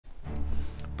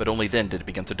But only then did it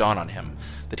begin to dawn on him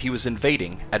that he was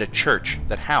invading at a church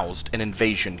that housed an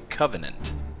invasion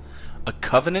covenant. A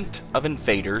covenant of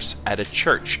invaders at a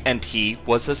church, and he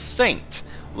was a saint,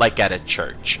 like at a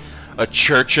church. A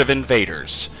church of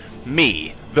invaders.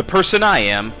 Me, the person I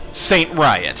am, Saint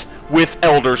Riot, with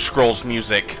Elder Scrolls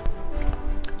music.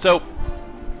 So,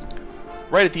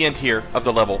 right at the end here of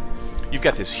the level, you've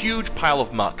got this huge pile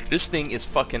of muck. This thing is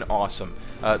fucking awesome.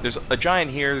 There's a giant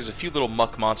here, there's a few little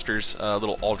muck monsters,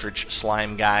 little aldrich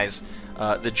slime guys.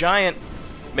 The giant,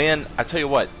 man, I tell you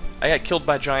what, I got killed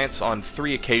by giants on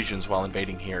 3 occasions while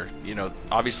invading here. You know,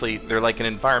 obviously, they're like an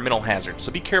environmental hazard,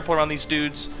 so be careful around these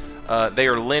dudes. They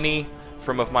are Lenny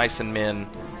from Of Mice and Men,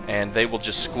 and they will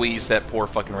just squeeze that poor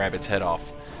fucking rabbit's head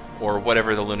off. Or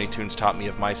whatever the Looney Tunes taught me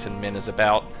Of Mice and Men is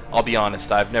about. I'll be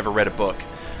honest, I've never read a book.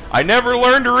 I never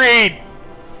learned to read!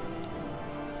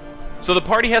 So the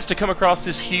party has to come across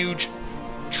this huge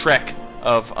trek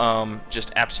of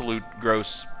just absolute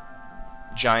gross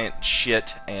giant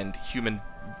shit and human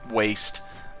waste.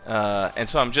 And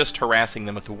so I'm just harassing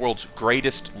them with the world's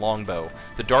greatest longbow,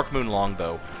 the Dark Moon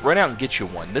longbow. Run out and get you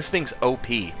one. This thing's OP.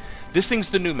 This thing's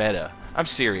the new meta. I'm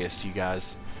serious, you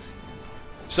guys.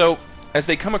 So as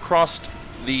they come across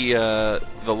the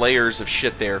layers of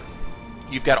shit there,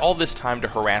 you've got all this time to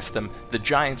harass them. The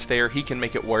giant's there, he can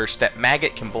make it worse. That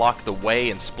maggot can block the way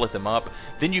and split them up.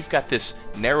 Then you've got this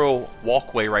narrow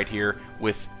walkway right here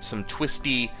with some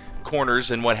twisty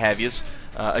corners and what have yous.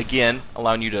 Again,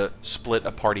 allowing you to split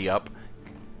a party up.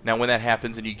 Now when that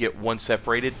happens and you get one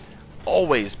separated,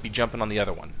 always be jumping on the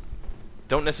other one.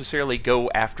 Don't necessarily go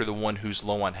after the one who's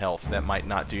low on health. That might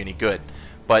not do any good.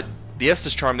 But the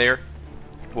Estus Charm there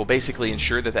will basically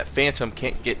ensure that that Phantom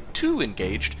can't get too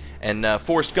engaged. And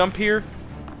Forrest Gump here,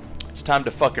 it's time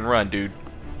to fucking run, dude.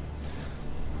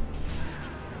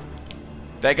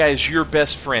 That guy is your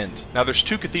best friend. Now there's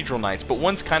 2 Cathedral Knights, but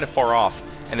one's kind of far off.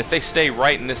 And if they stay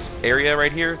right in this area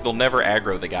right here, they'll never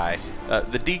aggro the guy.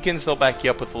 The Deacons, they'll back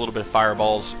you up with a little bit of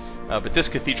fireballs. But this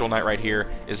Cathedral Knight right here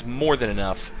is more than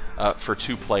enough for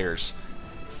 2 players.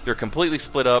 They're completely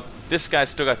split up. This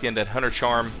guy's still got the Undead Hunter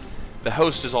Charm. The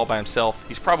host is all by himself.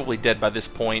 He's probably dead by this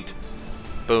point.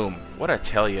 Boom. What'd I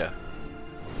tell you?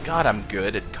 God, I'm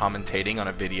good at commentating on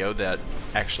a video that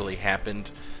actually happened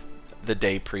the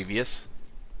day previous.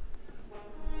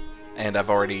 And I've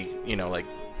already, you know, like,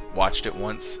 watched it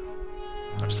once.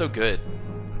 I'm so good.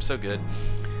 I'm so good.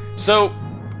 So,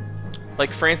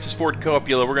 like Francis Ford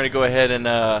Coppola, we're going to go ahead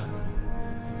and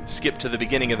skip to the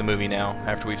beginning of the movie now,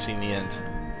 after we've seen the end.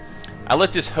 I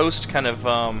let this host kind of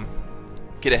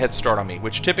get a head start on me,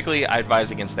 which typically I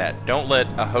advise against that. Don't let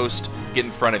a host get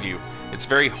in front of you. It's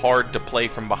very hard to play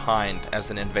from behind as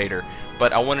an invader,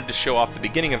 but I wanted to show off the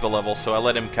beginning of the level, so I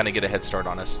let him kind of get a head start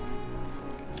on us.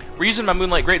 We're using my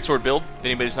Moonlight Greatsword build, if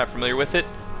anybody's not familiar with it.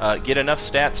 Get enough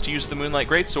stats to use the Moonlight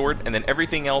Greatsword, and then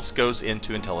everything else goes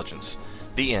into intelligence.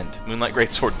 The end. Moonlight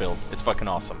Greatsword build. It's fucking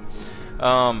awesome.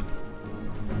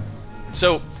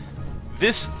 So,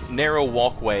 this narrow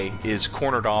walkway is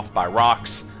cornered off by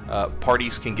rocks.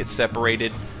 Parties can get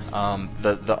separated.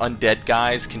 The undead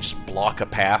guys can just block a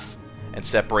path and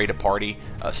separate a party.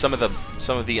 Some of the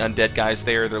undead guys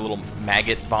there, their little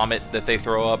maggot vomit that they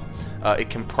throw up, it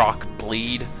can proc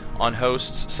bleed on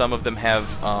hosts. Some of them have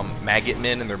maggot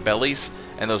men in their bellies,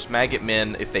 and those maggot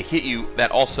men, if they hit you,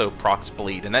 that also procs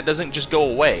bleed, and that doesn't just go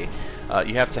away.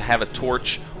 You have to have a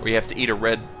torch, or you have to eat a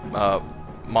red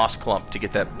moss clump to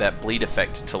get that bleed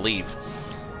effect to leave.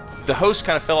 The host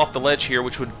kind of fell off the ledge here,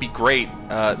 which would be great.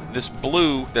 This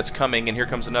blue that's coming, and here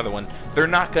comes another one, they're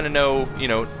not going to know, you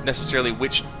know, necessarily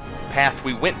which path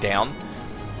we went down,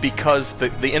 because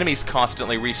the enemies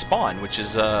constantly respawn, which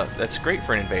is that's great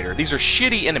for an invader. These are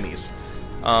shitty enemies.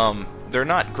 They're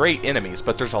not great enemies,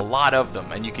 but there's a lot of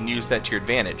them, and you can use that to your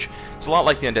advantage. It's a lot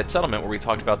like the Undead Settlement, where we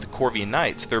talked about the Corvian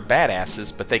Knights. They're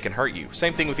badasses, but they can hurt you.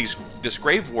 Same thing with this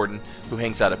Grave Warden who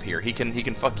hangs out up here. He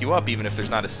can fuck you up even if there's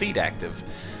not a seed active.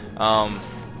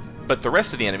 But the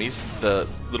rest of the enemies, the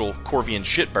little Corvian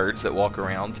shitbirds that walk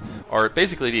around, are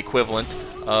basically the equivalent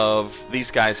of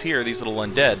these guys here, these little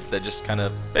undead that just kind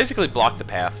of basically block the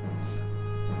path.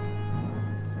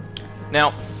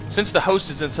 Now, since the host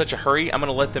is in such a hurry, I'm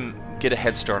going to let them get a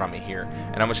head start on me here,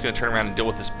 and I'm just going to turn around and deal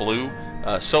with this blue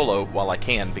solo while I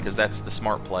can, because that's the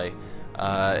smart play.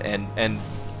 And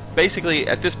basically,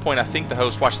 at this point, I think the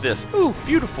host, watch this, ooh,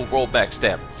 beautiful rollback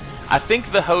step. I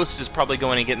think the host is probably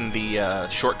going to get in the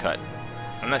shortcut.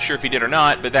 I'm not sure if he did or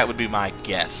not, but that would be my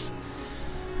guess.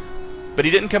 But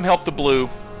he didn't come help the blue,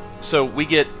 so we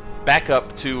get back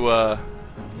up to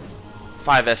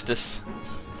 5 Estus.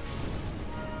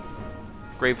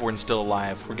 Grave Warden's still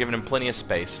alive. We're giving him plenty of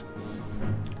space.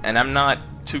 And I'm not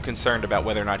too concerned about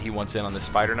whether or not he wants in on this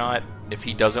fight or not. If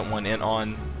he doesn't want in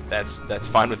on, that's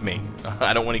fine with me.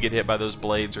 I don't want to get hit by those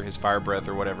blades or his fire breath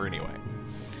or whatever anyway.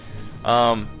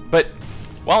 But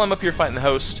while I'm up here fighting the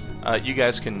host, you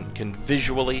guys can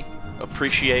visually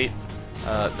appreciate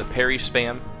the parry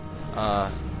spam.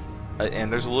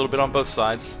 And there's a little bit on both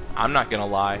sides. I'm not going to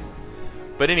lie.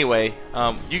 But anyway,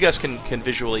 you guys can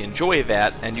visually enjoy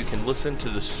that, and you can listen to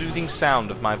the soothing sound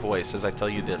of my voice as I tell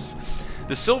you this.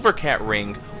 The Silver Cat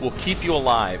Ring will keep you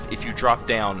alive if you drop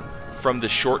down from the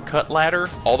shortcut ladder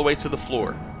all the way to the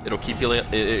floor. It'll keep you.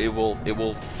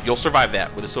 You'll survive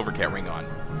that with a Silver Cat Ring on.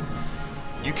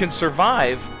 You can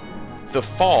survive the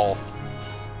fall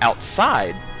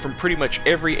outside from pretty much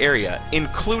every area,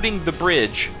 including the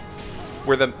bridge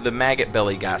where the maggot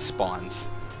belly guy spawns.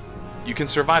 You can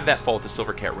survive that fall with the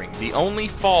Silver Cat Ring. The only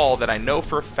fall that I know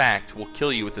for a fact will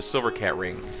kill you with the Silver Cat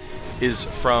Ring is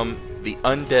from the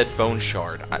Undead Bone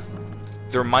Shard.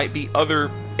 There might be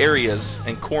other areas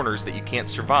and corners that you can't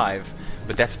survive,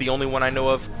 but that's the only one I know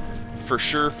of for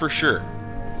sure,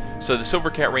 So the Silver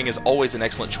Cat Ring is always an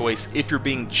excellent choice if you're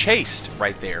being chased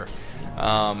right there.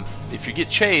 If you get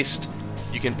chased,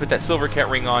 you can put that Silver Cat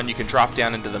Ring on, you can drop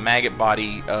down into the maggot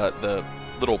body, the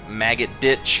little maggot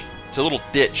ditch. It's a little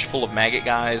ditch full of maggot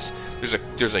guys.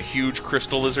 There's a huge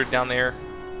crystal lizard down there.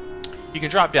 You can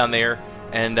drop down there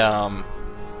and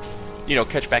you know,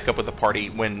 catch back up with the party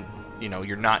when, you know,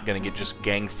 you're not gonna get just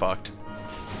gang fucked.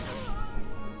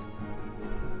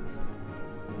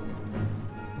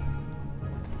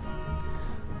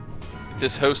 If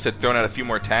this host had thrown out a few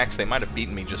more attacks, they might have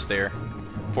beaten me just there.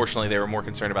 Fortunately, they were more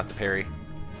concerned about the parry.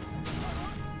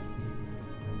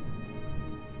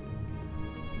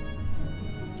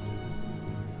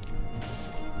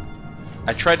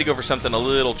 I tried to go for something a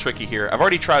little tricky here. I've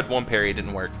already tried one parry, it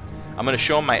didn't work. I'm going to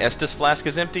show them my Estus flask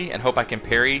is empty and hope I can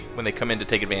parry when they come in to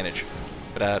take advantage.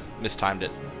 But I mistimed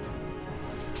it.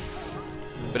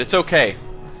 But it's okay.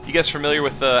 You guys familiar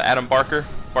with Adam Barker?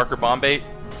 Barker Bombait?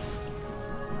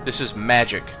 This is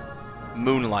magic.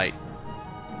 Moonlight.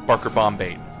 Barker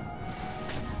Bombait.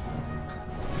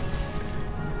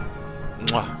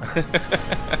 Mwah.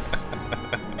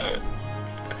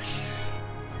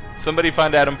 Somebody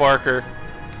find Adam Barker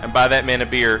and buy that man a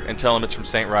beer and tell him it's from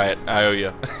Saint Riot. I owe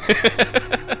you.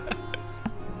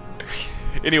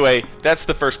 Anyway, that's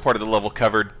the first part of the level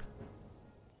covered.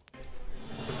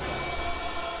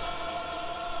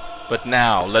 But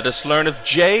now, let us learn of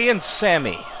Jay and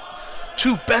Sammy,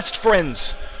 two best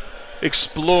friends,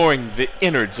 exploring the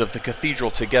innards of the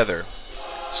cathedral together.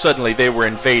 Suddenly they were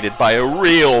invaded by a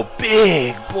real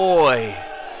big boy.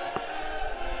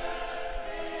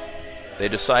 They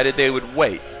decided they would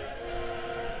wait,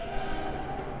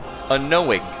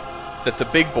 unknowing that the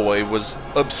big boy was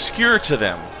obscure to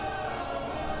them.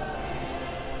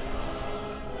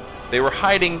 They were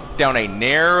hiding down a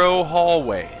narrow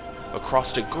hallway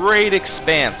across a great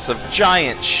expanse of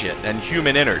giant shit and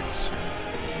human innards.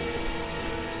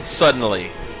 Suddenly,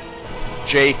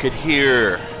 Jay could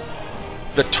hear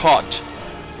the taut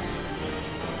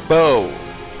bow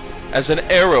as an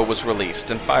arrow was released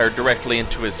and fired directly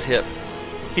into his hip.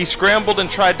 He scrambled and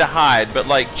tried to hide, but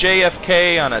like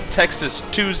JFK on a Texas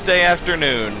Tuesday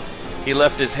afternoon, he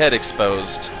left his head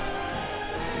exposed.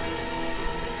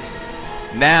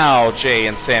 Now, Jay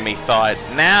and Sammy thought,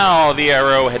 now the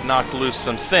arrow had knocked loose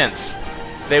some sense.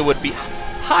 They would be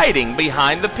hiding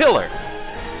behind the pillar.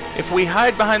 If we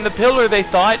hide behind the pillar, they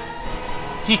thought,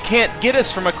 he can't get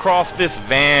us from across this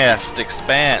vast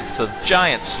expanse of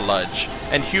giant sludge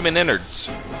and human innards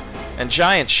and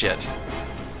giant shit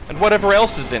and whatever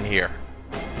else is in here.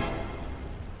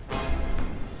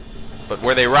 But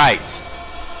were they right?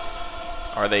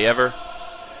 Are they ever?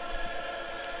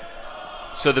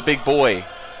 So the big boy,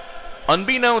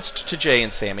 unbeknownst to Jay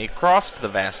and Sammy, crossed the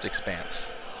vast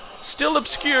expanse, still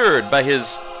obscured by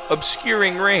his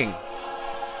obscuring ring,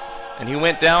 and he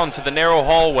went down to the narrow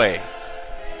hallway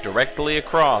directly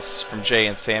across from Jay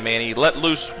and Sammy, and he let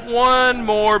loose one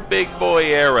more big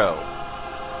boy arrow.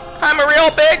 I'm a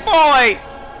real big boy!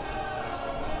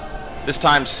 This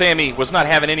time Sammy was not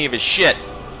having any of his shit,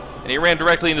 and he ran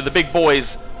directly into the big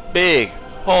boy's big,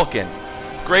 hulking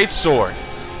greatsword.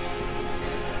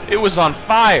 It was on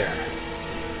fire.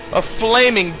 A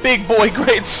flaming big boy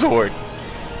greatsword.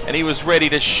 And he was ready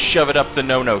to shove it up the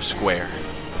no-no square.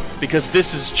 Because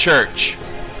this is church.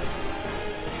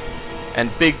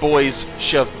 And big boys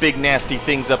shove big nasty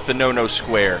things up the no-no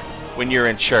square when you're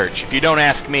in church. If you don't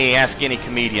ask me, ask any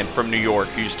comedian from New York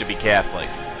who used to be Catholic.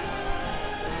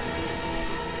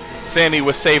 Sammy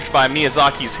was saved by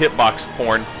Miyazaki's hitbox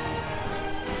porn.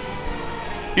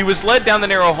 He was led down the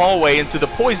narrow hallway into the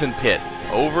poison pit,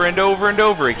 over and over and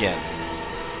over again.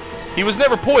 He was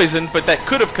never poisoned, but that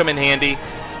could have come in handy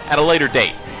at a later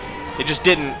date. It just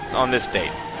didn't on this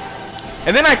date.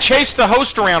 And then I chased the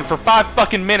host around for 5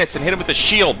 fucking minutes and hit him with a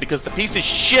shield because the piece of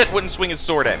shit wouldn't swing his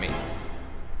sword at me.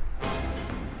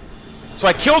 So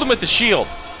I killed him with the shield.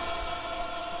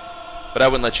 But I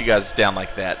wouldn't let you guys down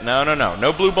like that. No, no, no.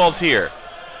 No blue balls here.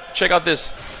 Check out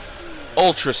this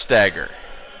Ultra Stagger.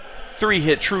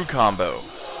 3-hit true combo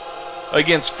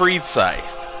against Freed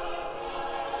Scythe.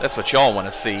 That's what y'all want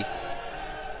to see.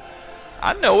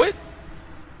 I know it.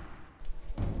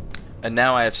 And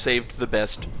now I have saved the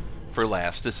best for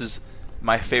last. This is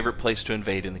my favorite place to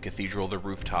invade in the Cathedral, the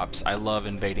rooftops. I love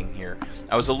invading here.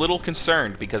 I was a little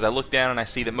concerned because I look down and I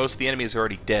see that most of the enemies are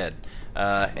already dead.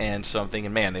 And so I'm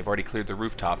thinking, man, they've already cleared the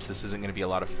rooftops. This isn't going to be a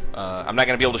lot of... I'm not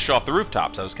going to be able to show off the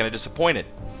rooftops. I was kind of disappointed.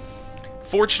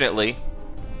 Fortunately,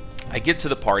 I get to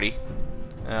the party,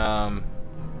 and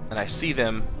I see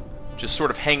them just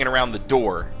sort of hanging around the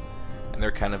door. And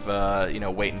they're kind of, you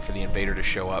know, waiting for the invader to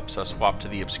show up. So I swap to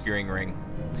the obscuring ring.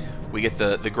 We get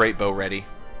the great bow ready.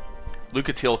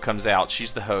 Lucatil comes out.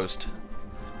 She's the host.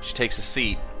 She takes a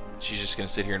seat. She's just going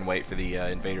to sit here and wait for the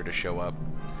invader to show up.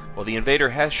 Well, the invader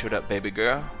has showed up, baby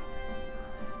girl.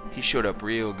 He showed up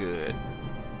real good.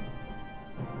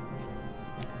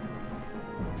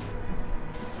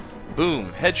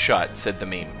 Boom. Headshot, said the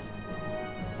meme.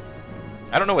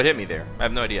 I don't know what hit me there. I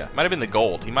have no idea. Might have been the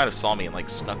gold. He might have saw me and, like,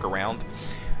 snuck around.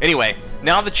 Anyway,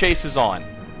 now the chase is on.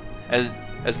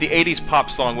 As the 80s pop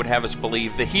song would have us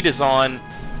believe, the heat is on.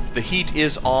 The heat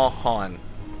is on.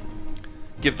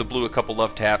 Give the blue a couple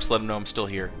love taps. Let him know I'm still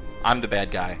here. I'm the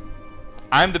bad guy.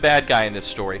 I'm the bad guy in this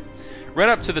story. Run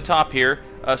up to the top here.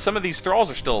 Some of these thralls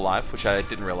are still alive, which I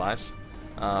didn't realize.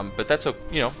 But that's,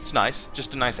 you know, it's nice.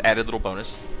 Just a nice added little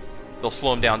bonus. They'll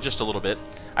slow them down just a little bit.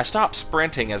 I stopped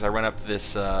sprinting as I run up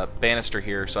this banister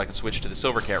here so I can switch to the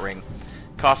Silver Cat ring.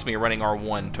 Cost me a running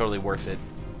R1. Totally worth it.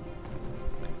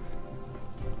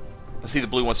 I see the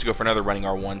blue wants to go for another running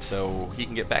R1 so he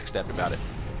can get backstabbed about it.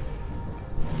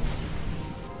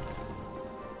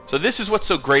 So this is what's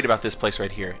so great about this place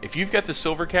right here. If you've got the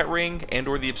Silver Cat ring and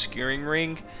or the obscuring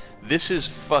ring, this is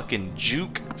fucking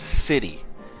Juke City.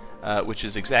 Which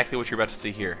is exactly what you're about to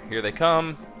see here. Here they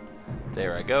come.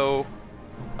 There I go.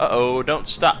 Uh-oh, don't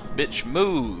stop, bitch,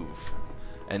 move.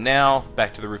 And now,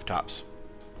 back to the rooftops.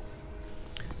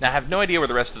 Now, I have no idea where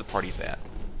the rest of the party's at.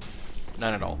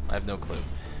 None at all. I have no clue.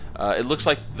 It looks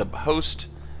like the host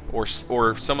or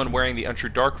someone wearing the Untrue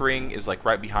Dark Ring is like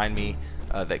right behind me.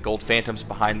 That Gold Phantom's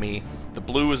behind me. The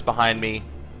blue is behind me.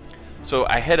 So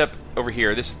I head up over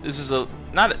here. This is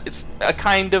it's a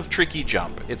kind of tricky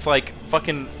jump. It's like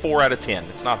fucking 4 out of 10.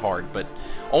 It's not hard, but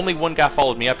only one guy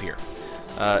followed me up here.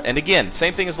 And again,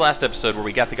 same thing as last episode where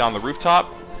we got the guy on the rooftop.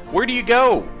 Where do you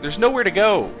go? There's nowhere to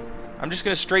go. I'm just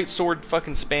gonna straight sword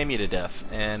fucking spam you to death,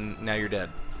 and now you're dead.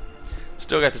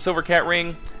 Still got the Silver Cat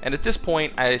ring, and at this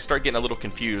point I start getting a little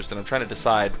confused, and I'm trying to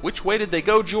decide which way did they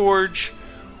go, George?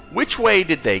 Which way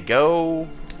did they go?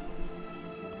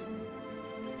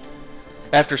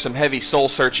 After some heavy soul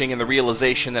searching and the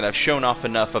realization that I've shown off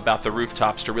enough about the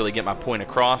rooftops to really get my point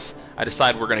across, I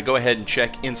decide we're going to go ahead and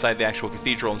check inside the actual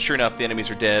cathedral, and sure enough, the enemies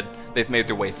are dead. They've made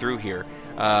their way through here.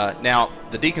 Now,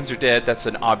 the deacons are dead. That's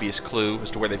an obvious clue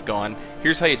as to where they've gone.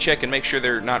 Here's how you check and make sure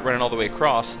they're not running all the way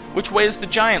across. Which way is the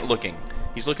giant looking?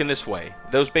 He's looking this way.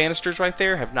 Those banisters right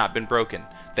there have not been broken.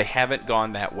 They haven't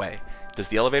gone that way. Does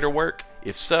the elevator work?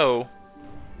 If so,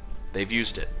 they've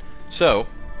used it. So,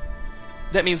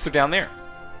 that means they're down there.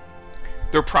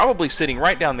 They're probably sitting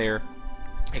right down there,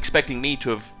 expecting me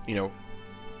to have, you know,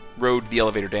 rode the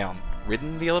elevator down.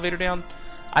 Ridden the elevator down?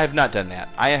 I have not done that.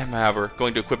 I am, however,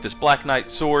 going to equip this Black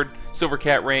Knight sword, Silver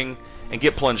Cat ring, and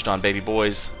get plunged on, baby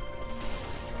boys.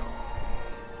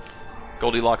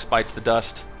 Goldilocks bites the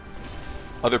dust.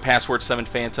 Other password summon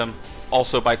Phantom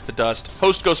also bites the dust.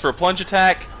 Host goes for a plunge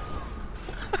attack.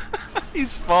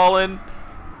 He's fallen.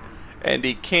 And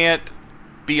he can't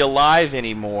be alive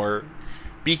anymore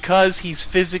because he's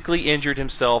physically injured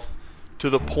himself to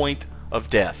the point of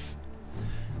death.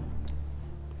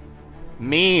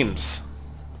 Memes.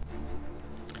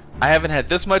 I haven't had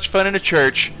this much fun in a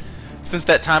church since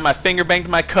that time I finger banged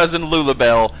my cousin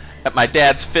Lulabelle at my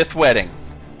dad's 5th wedding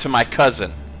to my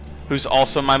cousin, who's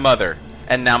also my mother,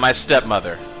 and now my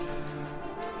stepmother.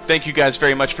 Thank you guys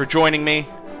very much for joining me.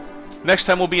 Next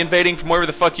time we'll be invading from wherever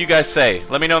the fuck you guys say.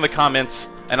 Let me know in the comments,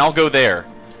 and I'll go there,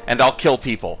 and I'll kill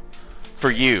people. For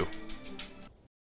you.